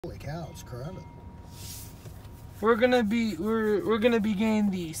Holy cow, it's crowded. We're gonna be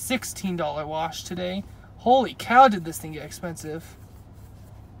getting the $16 wash today. Holy cow, did this thing get expensive.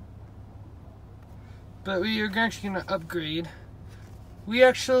 But we are actually gonna upgrade. We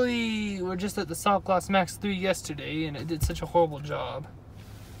actually were just at the Soft Gloss Max 3 yesterday and it did such a horrible job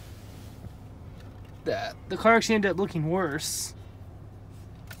that the car actually ended up looking worse.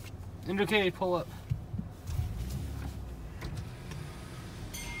 And okay, pull up.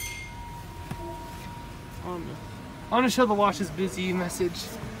 I want to show the wash is busy message.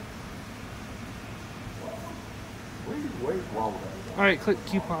 Alright, click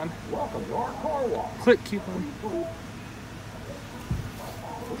coupon. Welcome to our car wash. Click coupon.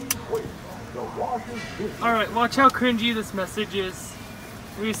 Alright, watch how cringy this message is.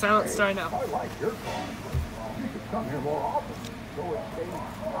 We silent star now. I like your car. You should come here more often. So it stays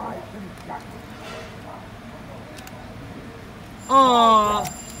nice and shiny.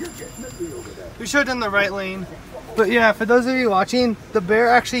 Aww. You're getting the deal today. We should have done the right lane. But yeah, for those of you watching, the bear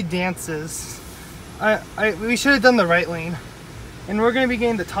actually dances. We should have done the right lane. And we're going to be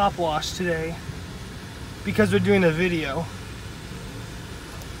getting the top wash today because we're doing a video.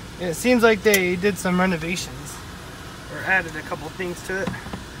 And it seems like they did some renovations or added a couple things to it.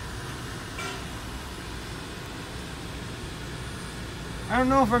 I don't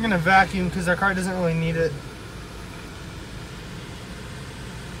know if we're going to vacuum because our car doesn't really need it.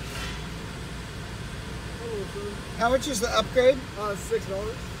 How much is the upgrade? $6.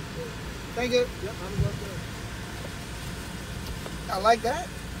 Thank you. Yep, I'm welcome. I like that.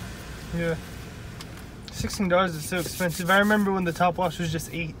 Yeah. $16 is so expensive. I remember when the top wash was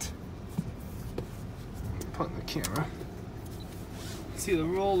just $8. Put in the camera. See the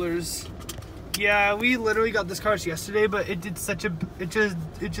rollers. Yeah, we literally got this car yesterday, but it did such a it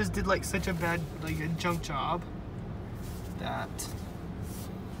just did like such a bad a junk job that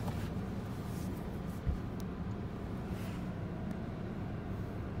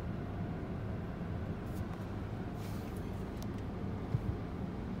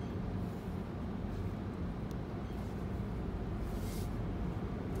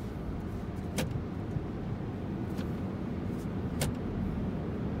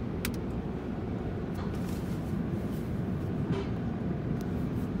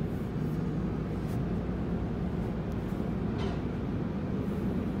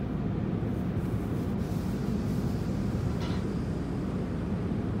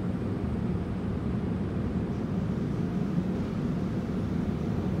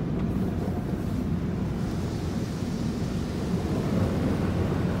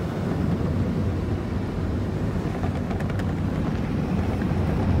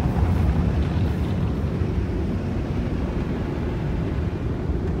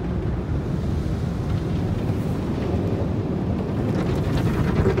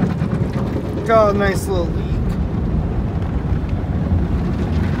got a nice little leak.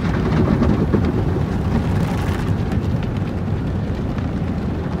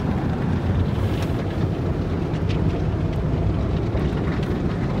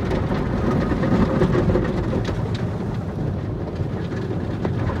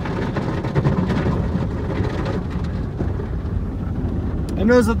 I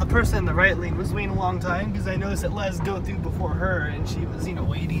noticed that the person in the right lane was waiting a long time because I noticed that Les go through before her and she was,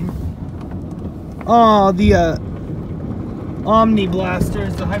 waiting. Oh, the Omni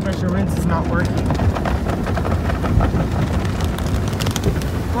blasters, the high pressure rinse is not working.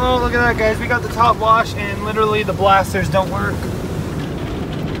 Oh, look at that, guys. We got the top wash and literally the blasters don't work.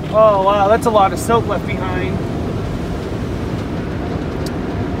 Oh, wow, that's a lot of soap left behind.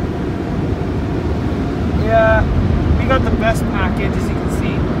 Yeah, we got the best package, as you can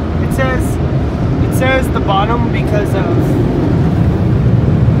see. It says the bottom because of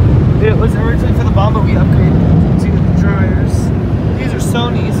it was originally for the bomb, but we upgraded to the dryers. These are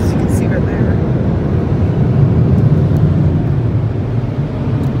Sony's, as you can see right there.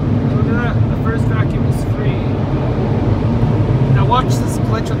 Look at that, the first vacuum is free. Now watch this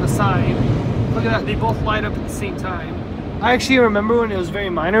glitch on the side. Look at that, they both light up at the same time. I actually remember when it was very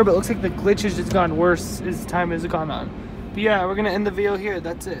minor, but it looks like the glitch has just gone worse as time has gone on. But yeah, we're gonna end the video here,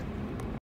 that's it.